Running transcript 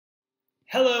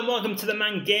Hello and welcome to the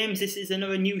Man Games. This is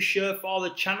another new show for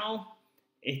the channel.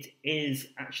 It is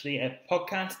actually a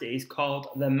podcast. It is called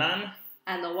The Man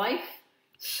and the Wife.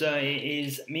 So it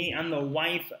is me and the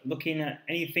wife looking at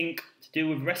anything to do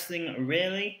with wrestling,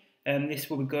 really. This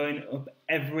will be going up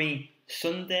every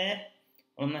Sunday,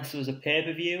 unless there was a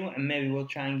pay-per-view, and maybe we'll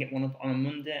try and get one up on a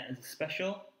Monday as a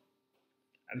special.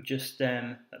 I've just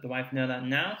let the wife know that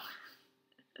now.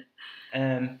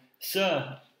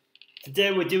 So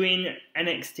today we're doing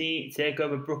NXT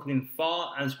Takeover Brooklyn 4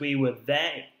 as we were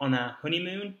there on our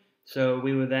honeymoon. So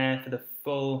we were there for the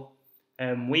full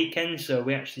weekend. So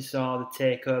we actually saw the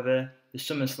Takeover, the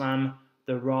SummerSlam,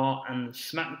 the Raw and the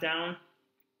SmackDown.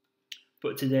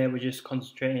 But today we're just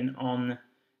concentrating on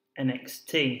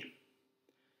NXT.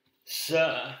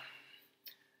 So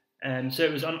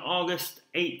it was on August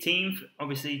 18th,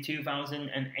 obviously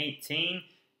 2018,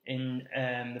 in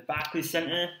the Barclays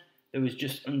Centre. There was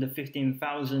just under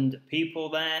 15,000 people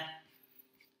there.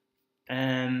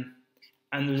 And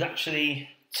there was actually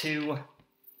two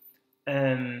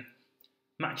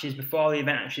matches before the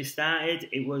event actually started.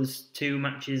 It was two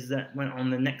matches that went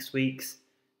on the next week's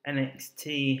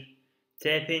NXT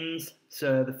tapings.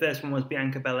 So the first one was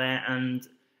Bianca Belair and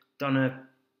Donna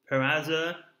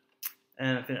Purrazzo.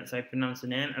 I think that's how you pronounce the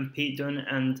name. And Pete Dunne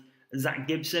and Zach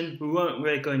Gibson. We won't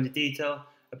really go into detail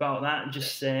about that.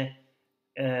 Just say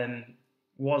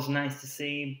was nice to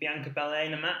see Bianca Belair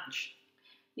in a match.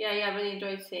 Yeah, I really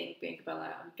enjoyed seeing Bianca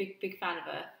Belair. I'm a big fan of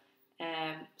her.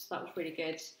 So that was really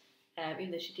good.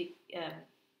 Even though she did,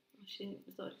 she didn't.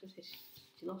 I thought I was going to say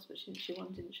she lost, but she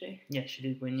won, didn't she? Yeah, she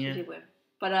did win. Yeah, she did win.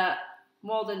 But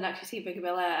more than actually seeing Bianca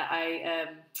Belair, I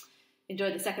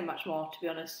enjoyed the second match more. To be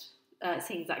honest,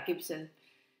 seeing Zach Gibson,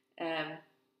 because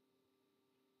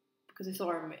we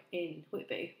saw him in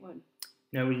Whitby.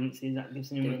 No, we didn't see Zach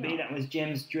Gibson in Whitby. That was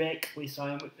James Drake we saw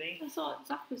in Whitby. I thought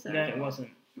Zach was there. No, it wasn't.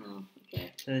 Oh,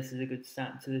 okay. So this is a good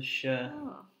start to the show.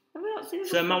 Oh, have we not seen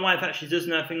so my wife actually does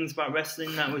know things about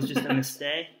wrestling. That was just a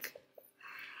mistake.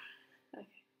 Okay.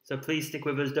 So please stick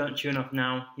with us. Don't tune off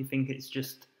now. You think it's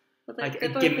just they're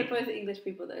both English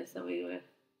people though, so we were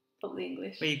probably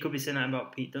English. Well, you could be saying that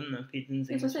about Pete Dunne though. Pete Dunne's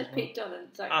English. Yes, I said Pete Dunne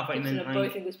and Zach Gibson are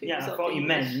both English people. Yeah, I thought you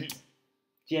meant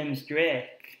James Drake.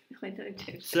 I know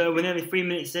James. So we're nearly 3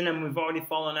 minutes in and we've already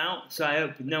fallen out. So I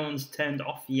hope no one's turned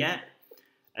off yet.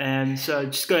 So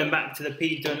just going back to the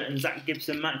Pete Dunne and Zach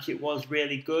Gibson match, it was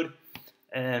really good.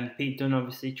 Pete Dunne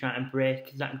obviously trying to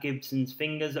break Zach Gibson's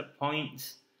fingers at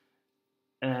points.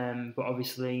 But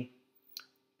obviously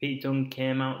Pete Dunne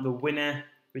came out the winner,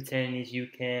 retaining his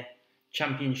UK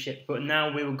Championship. But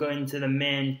now we will go into the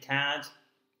main card.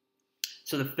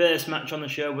 So the first match on the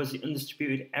show was the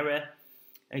Undisputed Era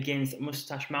against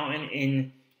Mustache Mountain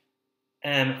in,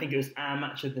 I think it was our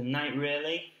match of the night,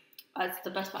 really. It's the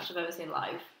best match I've ever seen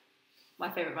live. My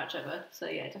favourite match ever. So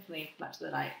yeah, definitely match of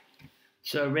the night.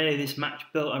 So really this match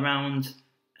built around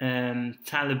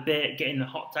Tyler Bate getting the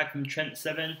hot tag from Trent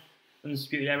Seven.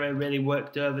 Undisputed Era really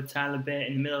worked over Tyler Bate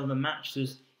in the middle of the match.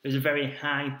 It was a very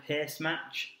high-paced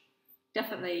match.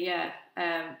 Definitely, yeah.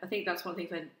 I think that's one of the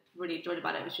things I really enjoyed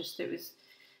about it. There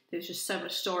was just so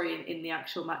much story in the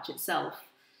actual match itself.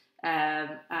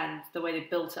 And the way they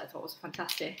built it, I thought was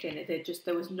fantastic. And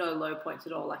there was no low points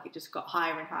at all. Like it just got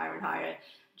higher and higher and higher.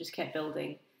 Just kept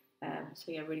building. So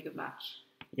yeah, really good match.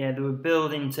 Yeah, they were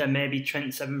building to maybe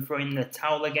Trent Seven throwing the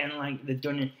towel again, like they'd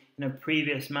done in a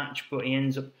previous match. But he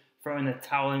ends up throwing the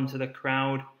towel into the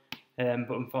crowd. But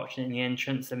unfortunately, in the end,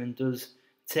 Trent Seven does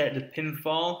take the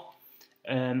pinfall.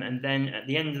 And then at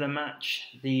the end of the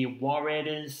match, the War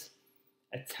Raiders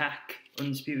attack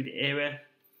Undisputed Era,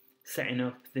 setting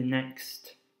up the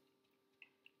next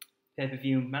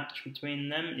pay-per-view match between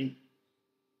them.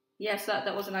 Yes,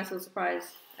 that was a nice little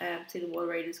surprise to see the War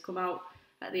Raiders come out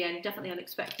at the end. Definitely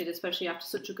unexpected, especially after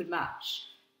such a good match.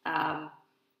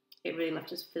 It really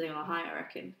left us feeling on a high, I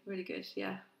reckon. Really good,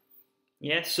 yeah.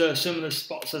 Yeah, so some of the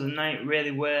spots of the night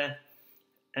really were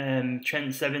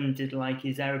Trent Seven did like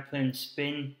his aeroplane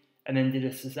spin and then did a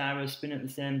Cesaro spin at the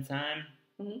same time.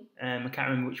 Mm-hmm. I can't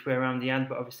remember which way around he had,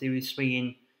 but obviously he was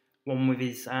swinging one with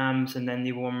his arms and then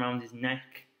the other one around his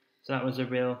neck. So that was a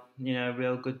real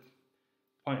good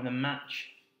point in the match.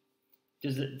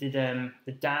 Did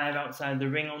the dive outside the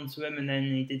ring onto him, and then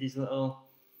he did his little,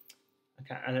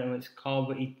 I don't know what it's called,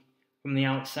 but he from the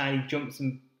outside he jumps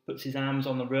and puts his arms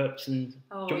on the ropes and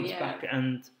jumps back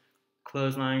and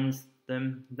clotheslines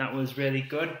them. That was really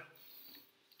good.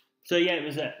 So yeah, it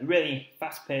was a really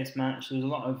fast-paced match. There was a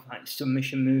lot of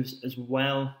submission moves as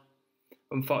well.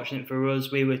 Unfortunate for us,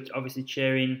 we were obviously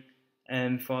cheering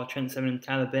for Trent Seven and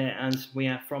Tyler Bate, as we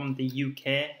are from the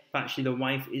UK. But actually, the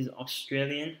wife is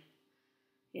Australian.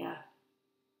 Yeah.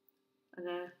 I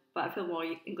know, but I feel more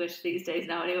English these days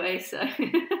now anyway, so.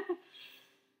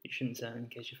 You shouldn't say that in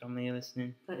case your family are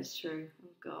listening. That is true. Oh,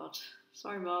 God.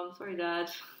 Sorry, Mum. Sorry,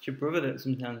 Dad. It's your brother that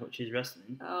sometimes watches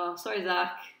wrestling. Oh, sorry,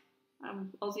 Zach.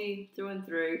 I'm Aussie through and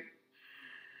through.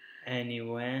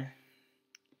 Anyway.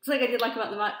 Something I did like about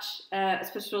the match,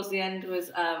 especially towards the end, was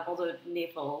all the near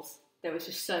falls. There was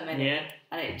just so many,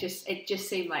 and it just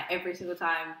seemed like every single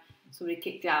time somebody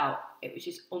kicked out, it was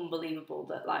just unbelievable.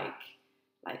 That like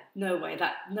no way.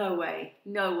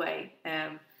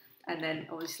 And then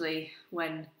obviously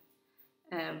when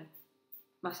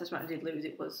Masters Mountain did lose,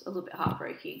 it was a little bit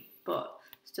heartbreaking, but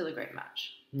still a great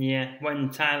match. Yeah, when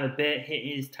Tyler Bate hit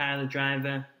his Tyler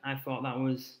driver, I thought that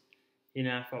was,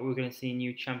 I thought we were going to see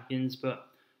new champions, but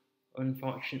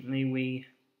unfortunately we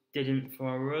didn't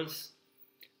for us.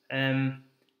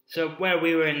 So where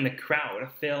we were in the crowd, I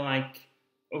feel like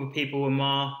other people were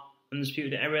more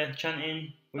Undisputed Era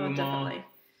chanting. We were definitely more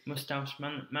Mustache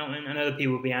Mountain, and other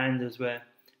people behind us were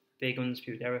big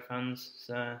Undisputed Era fans.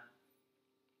 So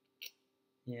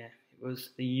yeah, it was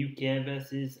the UK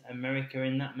versus America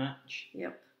in that match.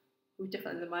 Yep, we were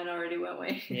definitely the minority, weren't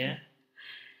we? Yeah.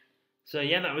 So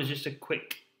yeah, that was just a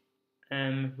quick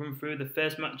run through the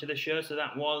first match of the show. So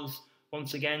that was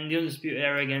once again the Undisputed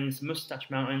Era against Mustache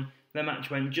Mountain. The match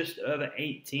went just over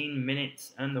 18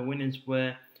 minutes, and the winners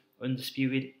were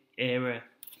Undisputed Era.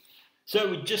 So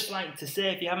we'd just like to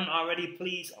say, if you haven't already,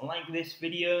 please like this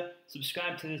video,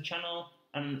 subscribe to the channel,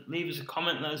 and leave us a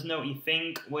comment. Let us know what you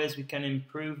think, ways we can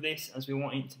improve this, as we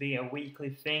want it to be a weekly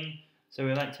thing. So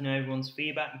we'd like to know everyone's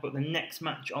feedback. But the next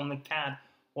match on the card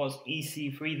was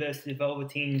EC3 versus the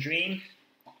Velveteen Dream.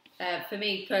 For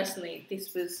me personally,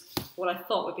 this was what I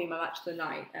thought would be my match of the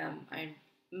night. I'm a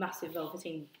massive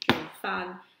Velveteen Dream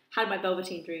fan. Had my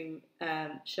Velveteen Dream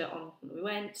shirt on when we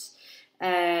went.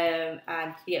 And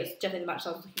yeah, it was definitely the match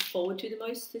I was looking forward to the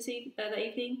most that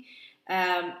evening.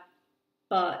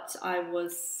 But I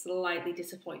was slightly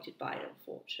disappointed by it,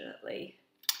 unfortunately.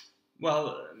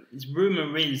 Well,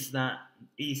 rumour is that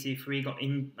EC3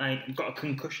 got a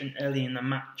concussion early in the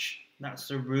match. That's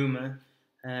the rumour.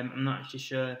 I'm not actually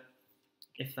sure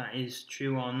if that is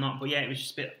true or not. But yeah, it was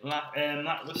just a bit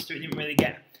lackluster. It didn't really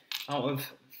get out of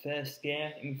first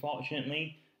gear,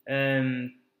 unfortunately.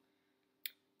 And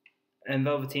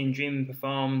Velveteen Dream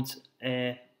performed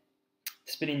a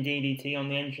spinning DDT on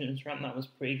the entrance ramp. That was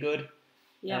pretty good.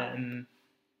 Yeah.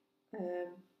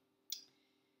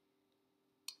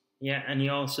 Yeah, and he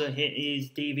also hit his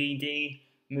DVD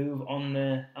move on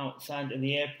the outside of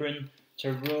the apron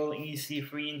to roll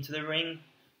EC3 into the ring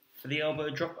for the elbow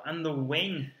drop and the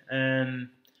win.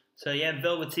 So yeah,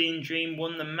 Velveteen Dream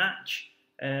won the match.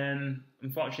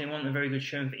 Unfortunately, it wasn't a very good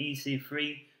showing for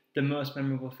EC3. The most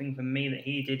memorable thing for me that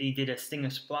he did a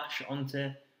Stinger Splash onto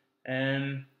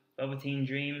Velveteen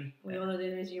Dream. We all know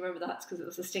the reason you remember that because it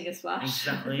was a Stinger Splash.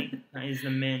 Exactly, that is the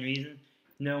main reason.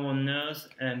 No one knows.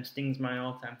 Sting's my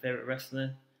all-time favourite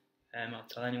wrestler. I'll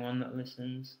tell anyone that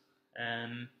listens.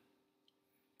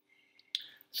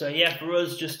 So yeah, for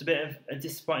us, just a bit of a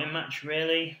disappointing match,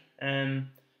 really. There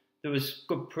was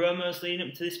good promos leading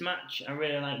up to this match. I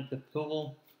really liked the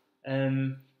pull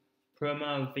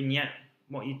promo, vignette,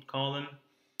 what you'd call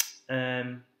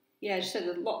them. Yeah, just said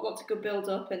lots of good build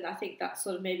up, and I think that's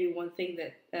sort of maybe one thing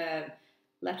that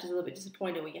left us a little bit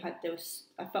disappointed when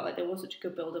I felt like there was such a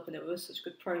good build up and there was such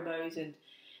good promos, and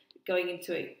going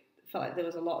into it, felt like there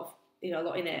was a lot in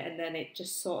it, and then it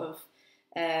just sort of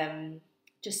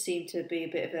just seemed to be a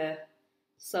bit of a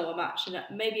slower match, and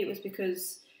maybe it was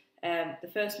because the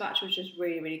first match was just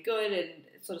really, really good and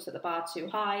it sort of set the bar too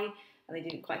high and they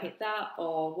didn't quite hit that,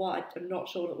 or what. I'm not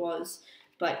sure what it was,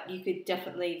 but you could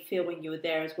definitely feel when you were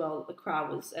there as well that the crowd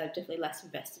was definitely less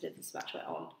invested as this match went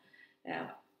on.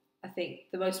 I think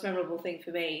the most memorable thing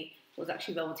for me was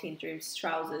actually Velveteen Dream's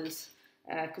trousers,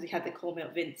 because he had the "Call Me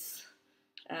Up Vince"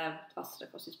 plastered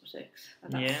across his buttocks,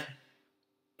 and that's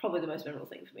probably the most memorable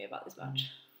thing for me about this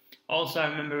match. Also, I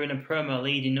remember in a promo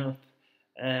leading up,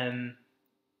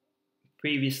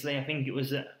 previously, I think it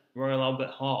was at Royal Albert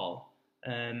Hall,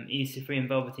 EC3 and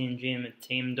Velveteen Dream had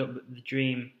teamed up, but the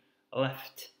Dream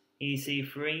left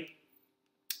EC3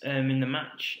 in the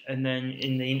match, and then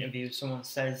in the interview someone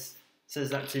says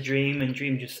that to Dream, and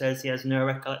Dream just says he has no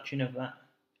recollection of that.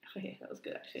 Oh yeah, that was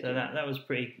good actually. So that was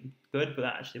pretty good, but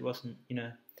that actually wasn't,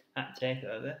 at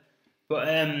Takeover. But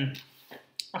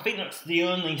I think that's the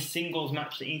only singles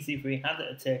match that EC3 had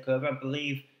at a Takeover. I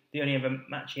believe the only other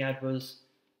match he had was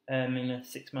in a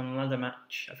 6-man ladder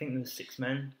match. I think there was 6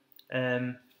 men.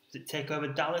 Was it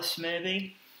Takeover Dallas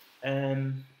maybe?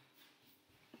 No,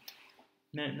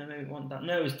 maybe it wasn't that.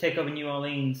 No, it was Takeover New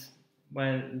Orleans,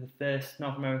 where the first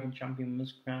North American champion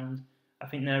was crowned. I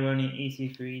think they're only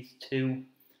EC3's 2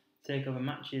 Takeover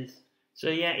matches. So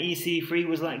yeah, EC3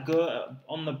 was let go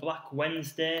on the Black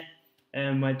Wednesday,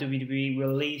 where WWE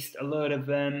released a load of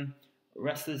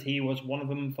wrestlers. He was one of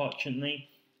them, unfortunately.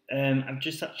 I've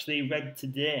just actually read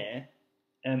today.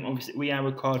 Obviously, we are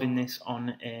recording this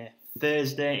on a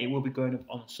Thursday. It will be going up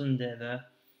on Sunday, though.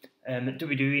 That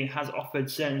WWE has offered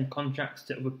certain contracts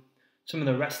to some of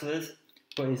the wrestlers,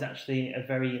 but it's actually a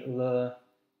very low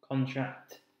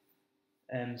contract.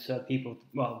 So people,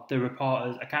 well, the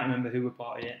reporters, I can't remember who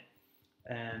reported it,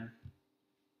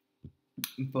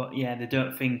 but yeah, they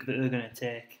don't think that they're going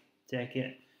to take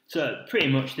it. So pretty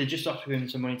much they're just offering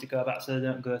some money to go back, so they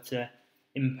don't go to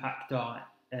Impact or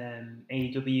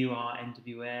AEW or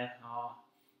NWA or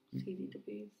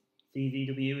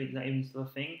CZW. Is that even still a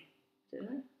thing? Don't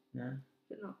know. No,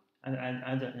 But not.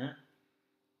 I don't know.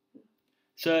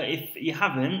 So if you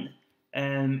haven't,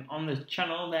 on the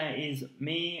channel there is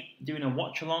me doing a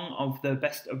watch along of the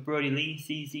Best of Brody Lee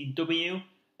CZW,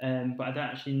 but I don't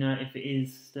actually know if it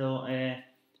is still a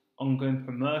ongoing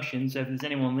promotion. So if there's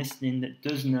anyone listening that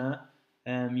does know,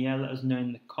 yeah, let us know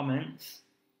in the comments.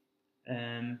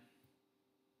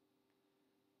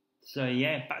 So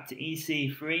yeah, back to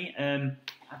EC3.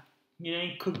 You know,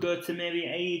 you could go to maybe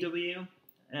AEW.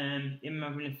 Him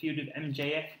having a feud with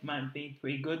MJF might be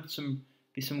pretty good. Some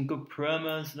good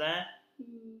promos there.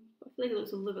 I feel like it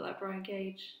looks a little bit like Brian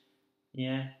Cage.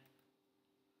 Yeah.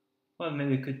 Well,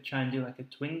 maybe we could try and do like a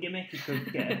twin gimmick. You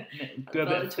could grow a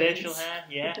bit of facial hair.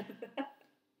 Yeah.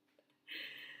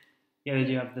 Yeah, they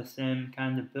do have the same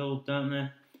kind of build, don't they?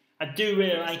 I do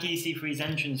really like EC3's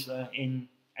entrance though in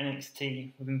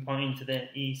NXT. We've been pointing to the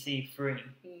EC3.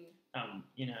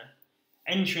 You know,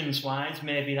 entrance-wise,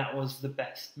 maybe that was the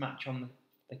best match on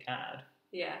the card.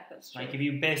 Yeah, that's true. Like, if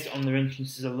you based it on their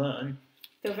entrances alone.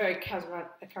 They were very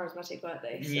charismatic, weren't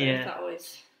they? So yeah. that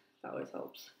always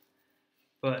helps.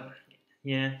 But,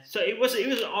 yeah. So it was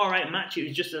an alright match. It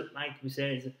was just, like we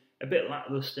said, it's a bit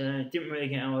lackluster. It didn't really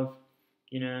get out of,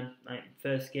 you know, like,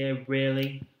 first gear,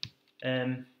 really.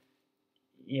 Yeah,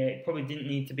 it probably didn't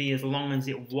need to be as long as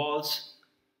it was.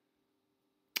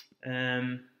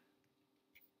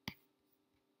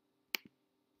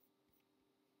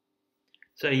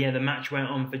 So yeah, the match went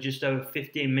on for just over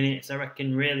 15 minutes. I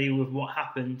reckon really with what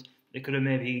happened, they could have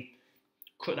maybe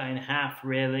cut that in half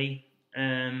really.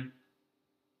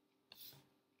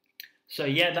 So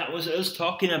yeah, that was us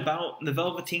talking about the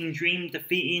Velveteen Dream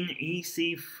defeating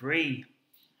EC3.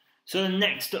 So the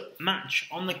next match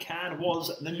on the card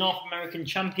was the North American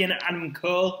champion Adam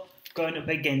Cole going up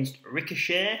against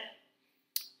Ricochet.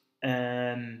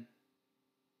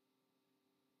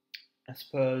 I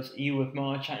suppose you were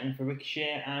more chatting for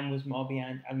Ricochet and was more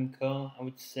behind Adam Cole, I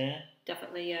would say.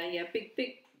 Definitely, yeah.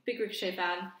 Big Ricochet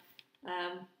fan.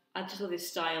 I just love his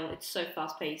style. It's so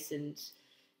fast paced and,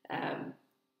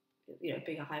 you know,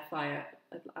 being a high flyer,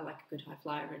 I like a good high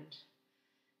flyer and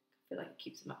I feel like it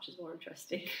keeps the matches more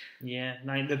interesting. Yeah,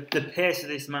 like the pace of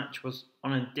this match was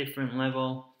on a different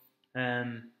level.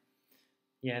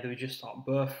 Yeah, they were just like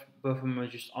both of them were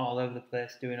just all over the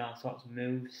place doing all sorts of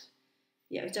moves.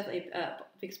 Yeah, it was definitely a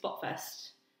big spot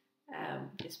fest,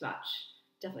 this match.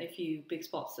 Definitely a few big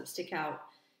spots that stick out.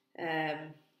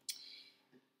 One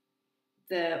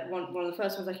of the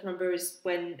first ones I can remember is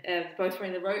when both were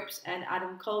in the ropes and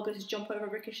Adam Cole goes to jump over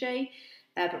Ricochet,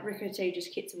 but Ricochet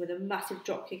just hits him with a massive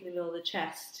drop kick in the middle of the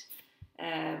chest.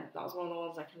 That was one of the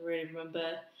ones I can really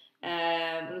remember.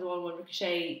 Another one when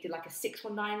Ricochet did like a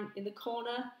 619 in the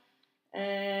corner.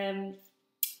 And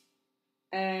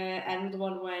another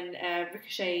one when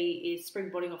Ricochet is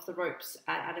springboarding off the ropes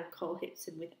and Adam Cole hits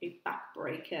him with a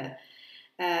backbreaker.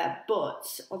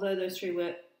 But although those three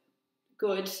were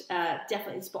good,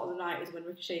 definitely the spot of the night is when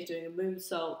Ricochet is doing a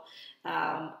moonsault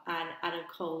and Adam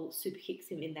Cole super kicks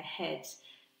him in the head.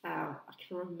 I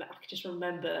can just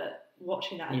remember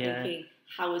watching that and thinking,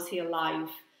 how is he alive?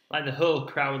 Like the whole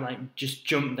crowd, like just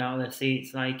jumped out of their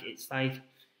seats. It's like.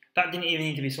 That didn't even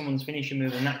need to be someone's finishing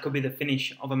move, and that could be the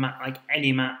finish of a match, like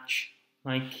any match.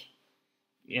 Like,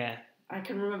 yeah. I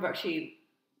can remember actually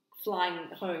flying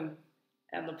home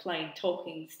on the plane,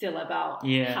 talking still about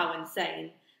how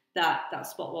insane that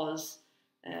spot was.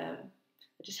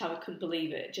 Just how I couldn't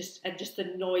believe it. Just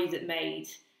the noise it made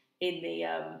in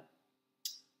the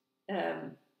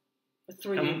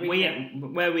three.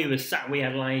 Where we were sat, we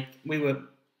were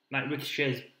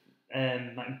Ricochet's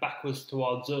backwards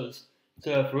towards us.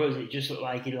 So for us, it just looked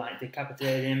like he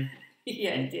decapitated him.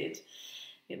 Yeah, it did.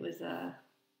 It was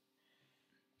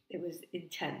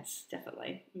intense,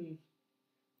 definitely.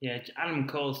 Yeah, Adam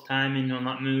Cole's timing on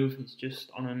that move is just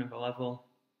on another level.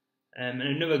 And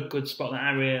another good spot that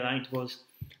I really liked was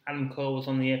Adam Cole was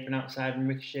on the apron outside, and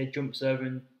Ricochet jumps over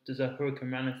and does a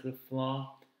Hurricane Rana to the floor.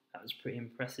 That was pretty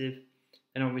impressive.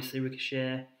 And obviously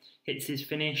Ricochet hits his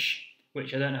finish,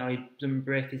 which I don't know how he doesn't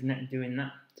break his neck doing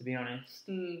that, to be honest.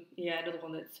 Yeah, another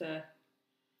one that's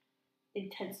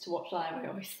intense to watch live, I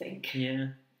always think. Yeah.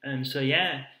 So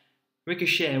yeah,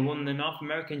 Ricochet won the North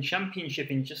American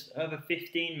Championship in just over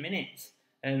 15 minutes.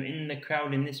 In the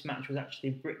crowd in this match was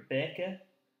actually Britt Baker,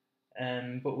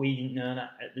 but we didn't know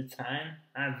that at the time.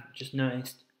 I've just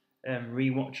noticed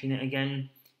re-watching it again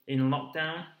in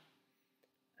lockdown.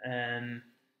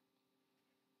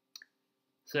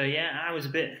 So yeah, I was a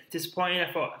bit disappointed.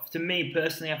 I thought, to me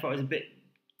personally, I thought it was a bit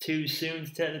too soon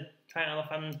to take the title off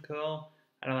Adam Cole.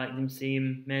 I'd like them to see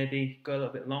him maybe go a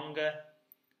little bit longer,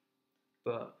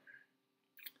 but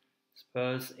I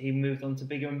suppose he moved on to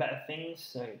bigger and better things,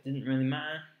 so it didn't really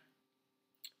matter.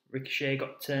 Ricochet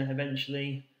got to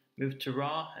eventually move to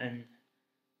Raw, and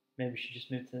maybe we should just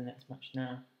move to the next match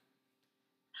now.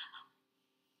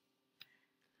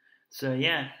 So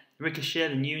yeah, Ricochet,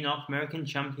 the new North American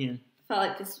champion. I felt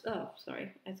like this. Oh,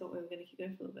 sorry. I thought we were going to keep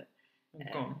going for a little bit.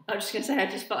 Go on. I was just going to say, I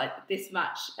just felt like this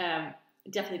match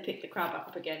definitely picked the crowd back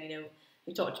up again. You know,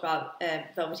 we talked about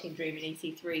Velveteen Dream in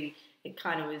EC3. It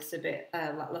kind of was a bit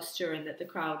lackluster, and that the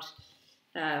crowd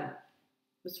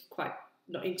was quite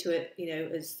not into it, you know,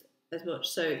 as much.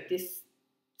 So this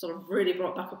sort of really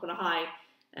brought back up on a high.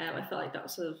 I felt like that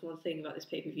was sort of one thing about this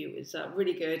pay-per-view. It was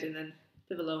really good, and then a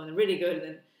bit of a low, and then really good, and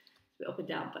then a bit up and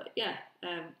down. But yeah,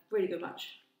 really good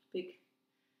match. Big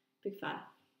fan.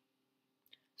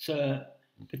 So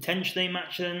potentially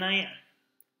match of the night,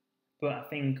 but I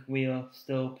think we'll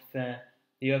still prefer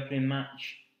the opening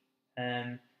match.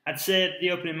 I'd say the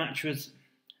opening match was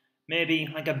maybe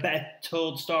like a better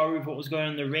told story of what was going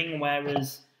on in the ring,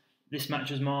 whereas this match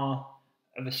was more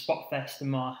of a spot fest and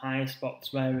more higher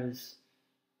spots, whereas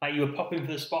like you were popping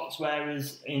for the spots,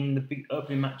 whereas in the big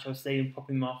opening match I would say you were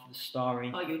popping more for the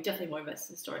story. Oh, you were definitely more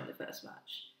invested in the story in the first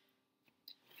match.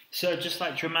 So I'd just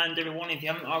like to remind everyone, if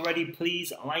you haven't already,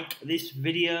 please like this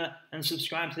video and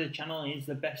subscribe to the channel. It is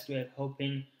the best way of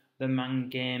helping the Man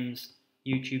Games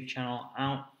YouTube channel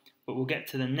out. But we'll get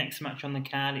to the next match on the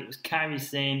card. It was Kairi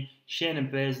Sane,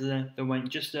 Shayna Baszler, that went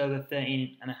just over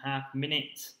 13.5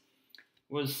 minutes.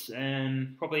 It was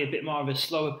probably a bit more of a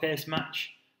slower paced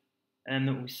match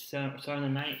that we saw in the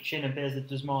night. Shayna Baszler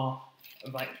does more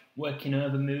of like working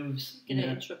over moves. I'm going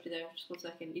to interrupt you there just 1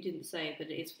 second. You didn't say, but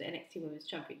it is for the NXT Women's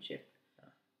Championship.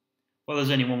 Well,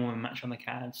 there's only one woman match on the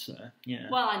card, so yeah.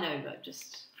 Well, I know, but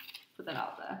just put that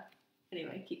out there.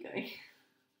 Anyway, keep going.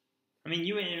 I mean,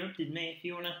 you interrupted me. If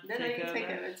you want to take over. No, take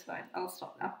over. It's fine. I'll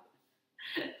stop now.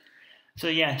 So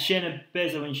yeah, Shayna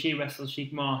Baszler, when she wrestles,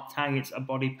 she more targets a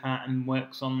body part and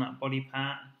works on that body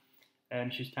part.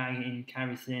 She was targeting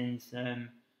Kairi Sane's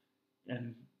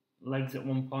legs at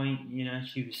one point. You know,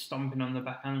 she was stomping on the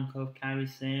back ankle of Kairi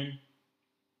Sane.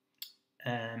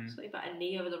 Something about a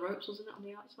knee over the ropes, wasn't it, on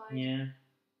the outside? Yeah.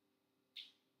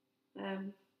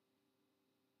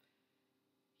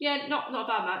 Yeah, not a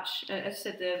bad match. As I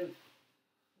said,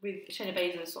 with Shayna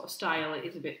Baszler's sort of style, it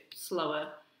is a bit slower.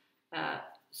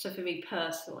 So for me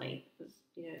personally,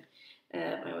 you know,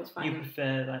 I always find you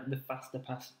prefer like the faster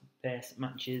paced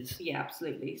matches. Yeah,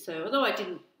 absolutely. So although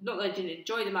not that I didn't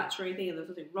enjoy the match or anything, and there's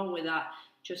nothing wrong with that.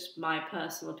 Just my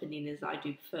personal opinion is that I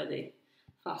do prefer the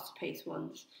faster paced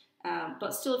ones.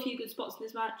 But still a few good spots in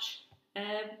this match.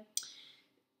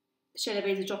 Shayna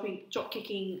Baszler drop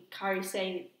kicking Kairi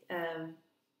Sane in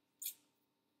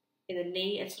the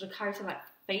knee, and sort of Kairi Sane like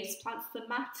face plants the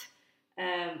mat.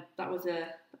 That was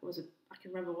a. I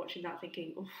can remember watching that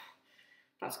thinking, "Oh,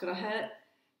 that's gonna hurt."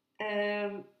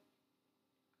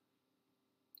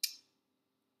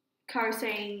 Kairi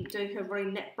Sane doing her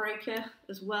running neck breaker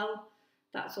as well.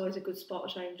 That's always a good spot,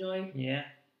 which I enjoy. Yeah.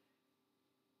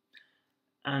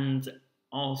 And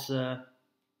also,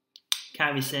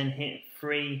 Kairi Sane hit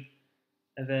 3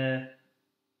 of her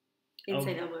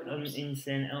insane elbow drops.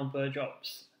 Insane elbow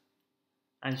drops.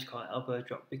 I just call it elbow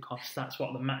drop because that's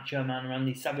what the Macho Man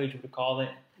Randy Savage would call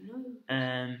it. No.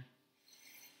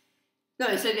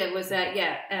 No, so there was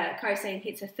Kairi Sane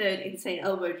hits a 3rd insane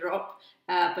elbow drop,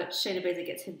 but Shayna Baszler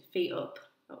gets her feet up.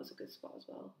 That was a good spot as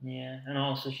well. Yeah, and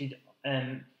also she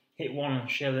hit one on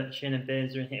Shayna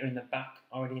Baszler and hit her in the back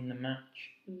already in the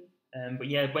match. But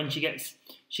yeah, when she gets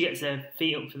her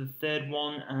feet up for the 3rd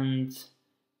one, and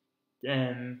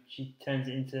she turns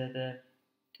it into the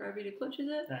Carabiner clutch, is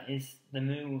it? That is the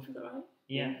move. Is that right?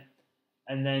 Yeah.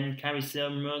 And then Kairi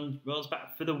Sane rolls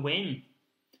back for the win.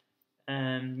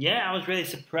 I was really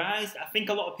surprised. I think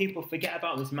a lot of people forget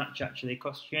about this match actually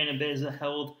because Shayna Baszler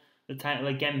held the title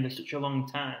again for such a long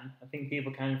time. I think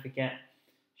people kind of forget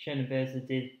Shayna Baszler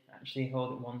did actually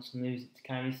hold it once and lose it to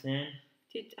Kairi Sane.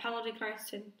 How long did Kairi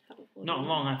Sane have it for? Not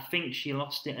long. I think she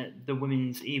lost it at the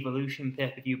Women's Evolution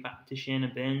pay-per-view back to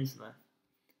Shayna Baszler.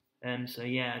 So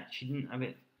yeah, she didn't have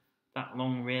it that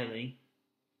long really.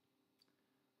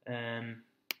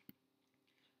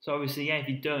 So obviously, yeah, if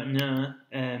you don't know,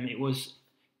 it was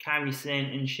Kairi Sane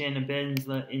and Shayna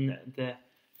Baszler in the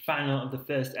final of the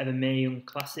first ever Mae Young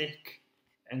Classic,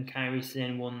 and Kairi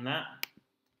Sane won that.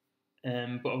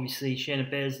 But obviously,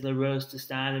 Shayna Baszler rose to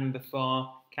stardom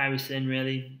before Kairi Sane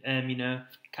really,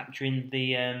 capturing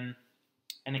the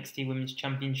NXT Women's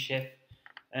Championship.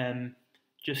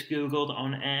 Just googled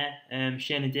on air.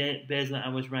 Shayna Baszler, I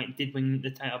was right, did win the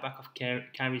title back off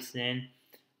Kairi Sane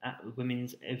at the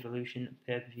Women's Evolution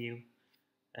pay-per-view.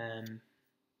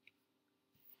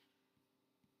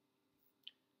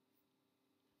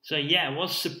 So yeah, I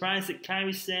was surprised that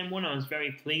Kairi Sane won. I was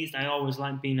very pleased. I always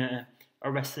like being at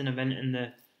a wrestling event and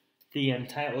the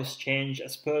titles change. I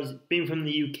suppose being from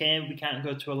the UK, we can't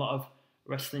go to a lot of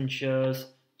wrestling shows.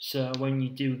 So when you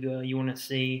do go, you want to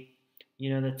see,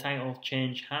 the title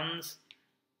change hands.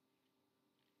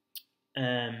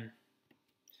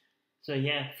 So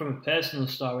yeah, from a personal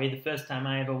story, the first time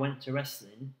I ever went to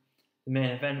wrestling, the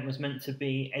main event was meant to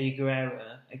be Eddie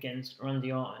Guerrero against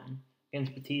Randy Orton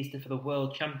against Batista for the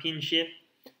World Championship.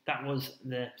 That was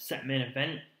the set main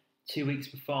event. 2 weeks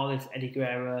before this, Eddie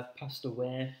Guerrero passed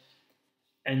away,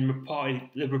 and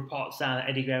the reports are that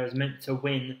Eddie Guerrero was meant to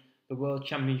win the World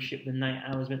Championship the night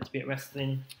I was meant to be at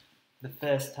wrestling the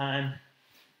first time.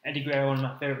 Eddie Guerrero, one of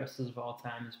my favourite wrestlers of all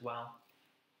time as well.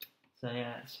 So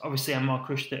yeah, obviously I'm more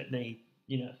crushed that they,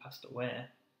 passed away.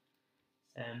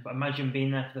 But imagine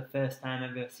being there for the first time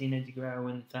I've ever seen Eddie Guerrero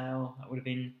win the title. That would have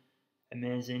been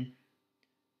amazing.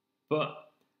 But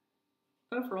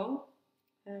overall,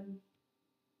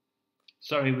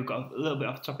 sorry, we've got a little bit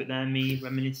off topic there, me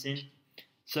reminiscing.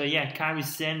 So yeah, Kairi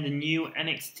Sane, the new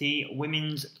NXT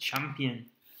Women's Champion.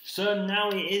 So now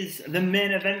it is the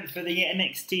main event for the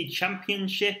NXT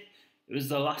Championship. It was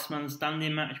the last man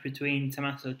standing match between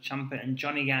Tommaso Ciampa and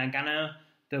Johnny Gargano.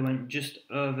 They went just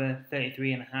over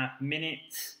 33.5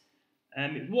 minutes.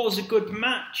 It was a good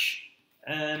match.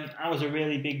 I was a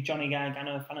really big Johnny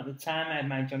Gargano fan at the time. I had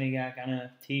my Johnny Gargano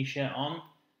t-shirt on.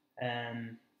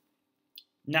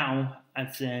 Now,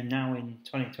 I'd say now in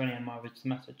 2020, I'm more of a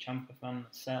Tommaso Ciampa fan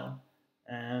myself.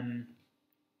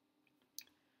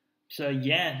 So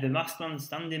yeah, the last man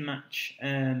standing match.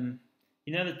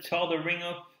 They tore the ring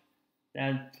up.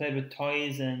 They played with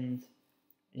toys and,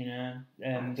 there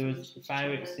was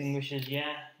fire extinguishers,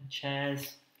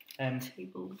 chairs.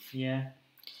 Tables. Yeah.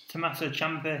 Tommaso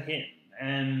Ciampa hit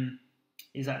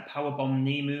his powerbomb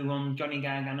knee move on Johnny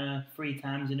Gargano 3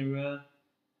 times in a row.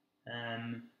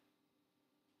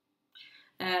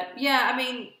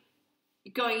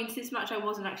 Going into this match, I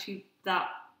wasn't actually that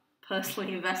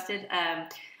personally invested.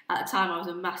 At the time, I was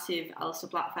a massive Aleister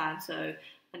Black fan, so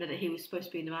I know that he was supposed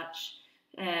to be in the match.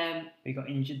 He got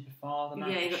injured before the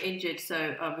match. Yeah, he got injured,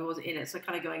 so he wasn't in it. So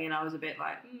kind of going in, I was a bit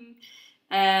like,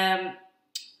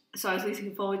 So I was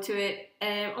looking forward to it.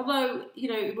 Although,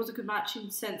 it was a good match in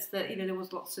the sense that, there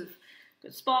was lots of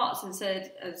good spots, and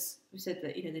as we said,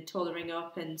 that, they tore the ring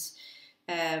up and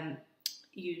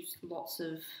used lots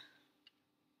of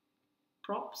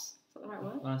props. Is that the right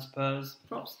word? I suppose.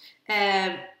 Props.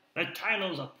 The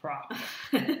title's a prop.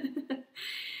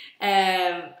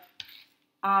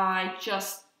 I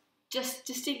just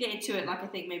didn't get into it like I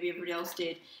think maybe everybody else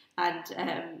did,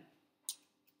 and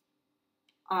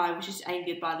I was just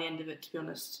angered by the end of it, to be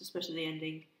honest, especially the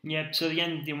ending. Yeah, so the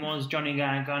ending was Johnny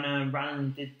Gargano ran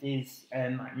and did his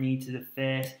knee to the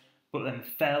face, but then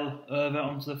fell over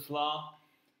onto the floor.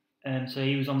 So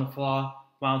he was on the floor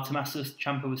while Tommaso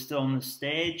Ciampa was still on the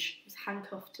stage. He was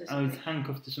handcuffed to something. He was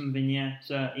handcuffed to something, yeah.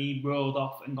 So he rolled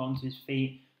off and got onto his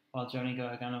feet while Johnny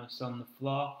Gargano was still on the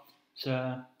floor.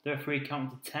 So the referee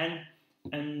counted to 10,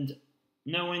 and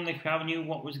no one in the crowd knew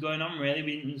what was going on, really.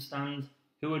 We didn't understand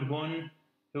who had won,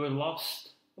 who had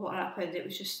lost. What happened? It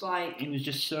was just like... It was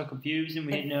just so confusing.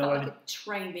 We didn't know... It felt like a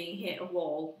train being hit a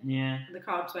wall. Yeah. And the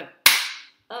crowd just went,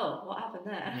 oh, what happened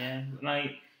there? Yeah,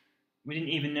 we didn't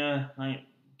even know,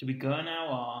 do we go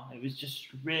now, or... It was just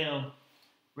real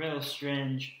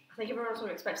strange. I think everyone was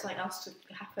expecting something else to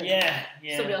happen. Yeah.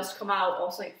 Somebody else to come out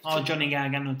or something. Or Johnny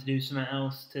Gargano to do something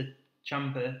else to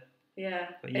Ciampa. Yeah.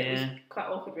 But yeah. It was quite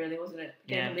awkward, really, wasn't it?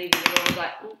 Yeah. Leaving, everyone was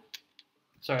like, ooh.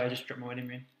 Sorry, I just dropped my wedding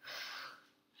ring.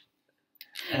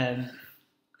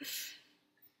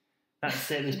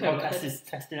 That's it. This podcast is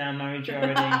testing our marriage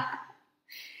already.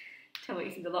 Tell me what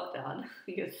you think of lockdown.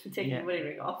 You're taking your wedding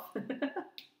ring off.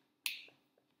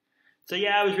 So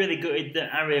yeah, I was really gutted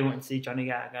that I really wanted to see Johnny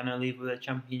Gargano leave with a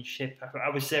championship. I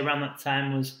would say around that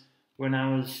time was when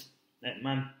I was at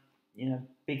my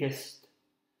biggest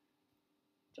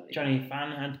Johnny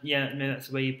fan. Maybe that's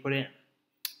the way you put it.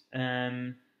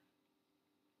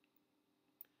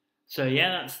 So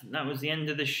yeah, that was the end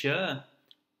of the show.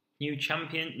 New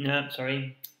champion. No,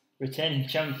 sorry, returning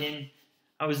champion.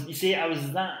 I was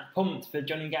that pumped for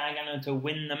Johnny Gargano to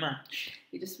win the match.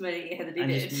 You just made it in your head that he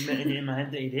did. I just made it in my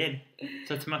head that he did.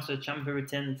 So Tommaso Ciampa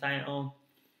retained the title.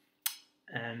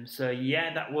 So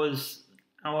yeah, that was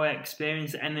our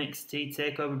experience at NXT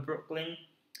Takeover Brooklyn.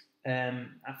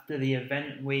 After the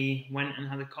event, we went and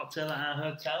had a cocktail at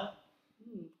our hotel.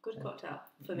 Good cocktail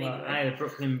for me. Well, I had a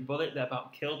Brooklyn Bullet that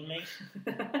about killed me.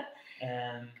 I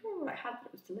had that.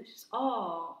 It was delicious.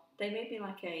 Oh, they made me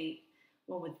like a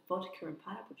one with vodka and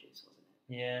pineapple juice, wasn't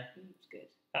it? Yeah. It was good.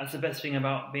 That's the best thing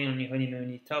about being on your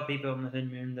honeymoon. You tell people on the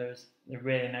honeymoon they're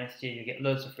really nice to you. You get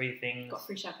loads of free things. Got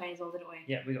free champagne as well, didn't we?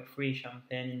 Yeah, we got free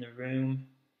champagne in the room.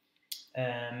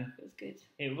 It was good.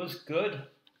 It was good.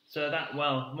 So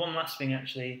one last thing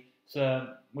actually.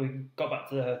 So we got back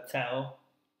to the hotel,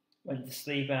 went to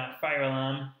sleep, and our fire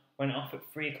alarm went off at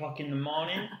 3 o'clock in the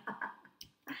morning.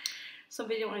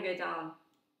 Somebody didn't want to go down.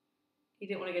 You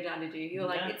didn't want to go down, did you? You were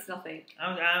like, it's nothing.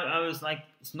 I was like,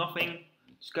 it's nothing.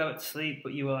 Just go back to sleep.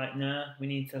 But you were like, no, we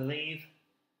need to leave.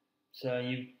 So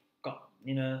you got,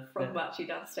 From Matchy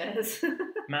downstairs.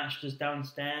 Match just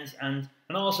downstairs. And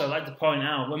also, I'd like to point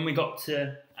out, when we got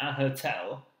to our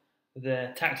hotel,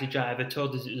 the taxi driver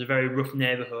told us it was a very rough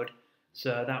neighbourhood.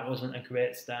 So that wasn't a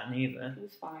great start neither. It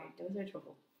was fine. There was no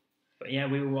trouble. But yeah,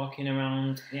 we were walking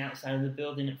around the outside of the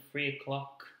building at 3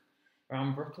 o'clock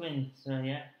around Brooklyn. So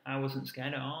yeah, I wasn't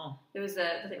scared at all. There was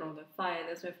nothing wrong with fire.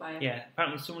 There was no fire. Yeah,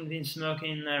 apparently someone had been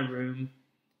smoking in their room.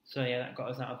 So yeah, that got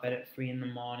us out of bed at 3 in the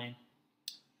morning.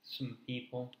 Some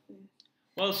people.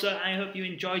 Well, so I hope you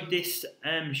enjoyed this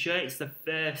show. It's the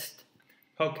first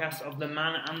podcast of The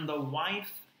Man and the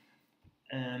Wife.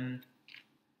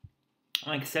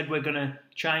 Like I said, we're going to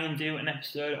try and do an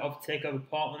episode of Takeover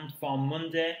Portland for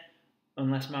Monday,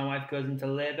 unless my wife goes into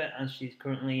labour, as she's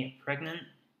currently pregnant.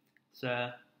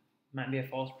 So, might be a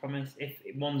false promise. If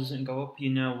one doesn't go up, you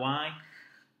know why.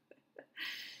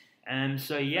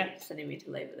 So, yeah. Sending me to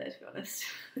labour there, to be honest.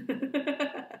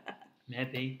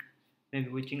 Maybe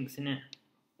we're jinxing it.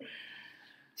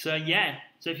 So, yeah.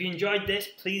 So, if you enjoyed this,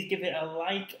 please give it a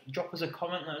like. Drop us a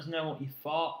comment. Let us know what you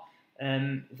thought.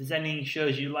 If there's any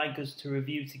shows you'd like us to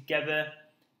review together,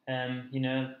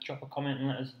 drop a comment and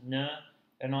let us know.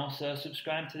 And also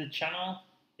subscribe to the channel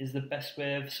is the best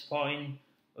way of supporting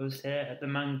us here at the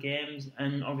Man Games.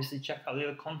 And obviously check out the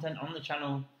other content on the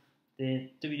channel, the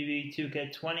WWE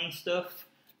 2K20 stuff,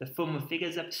 the Fun with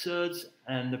Figures episodes,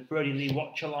 and the Brody Lee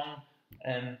watch along.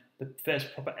 The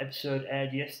first proper episode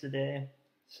aired yesterday,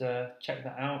 so check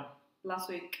that out. Last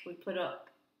week we put up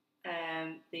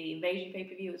the Invasion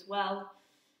pay-per-view as well.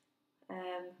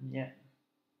 Yeah,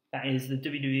 that is the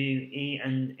WWE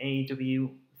and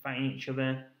AEW fighting each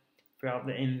other throughout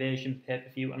the Invasion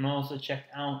pay-per-view, and also check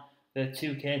out the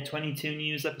 2K22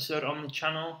 news episode on the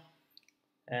channel.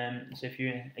 So if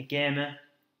you're a gamer,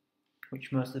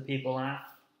 which most of the people are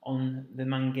on the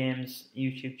Man Games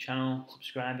YouTube channel,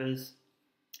 subscribers,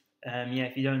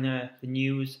 if you don't know the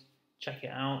news, check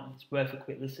it out. It's worth a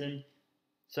quick listen.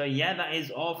 So yeah, that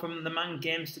is all from the Man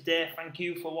Games today. Thank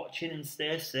you for watching and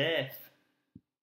stay safe.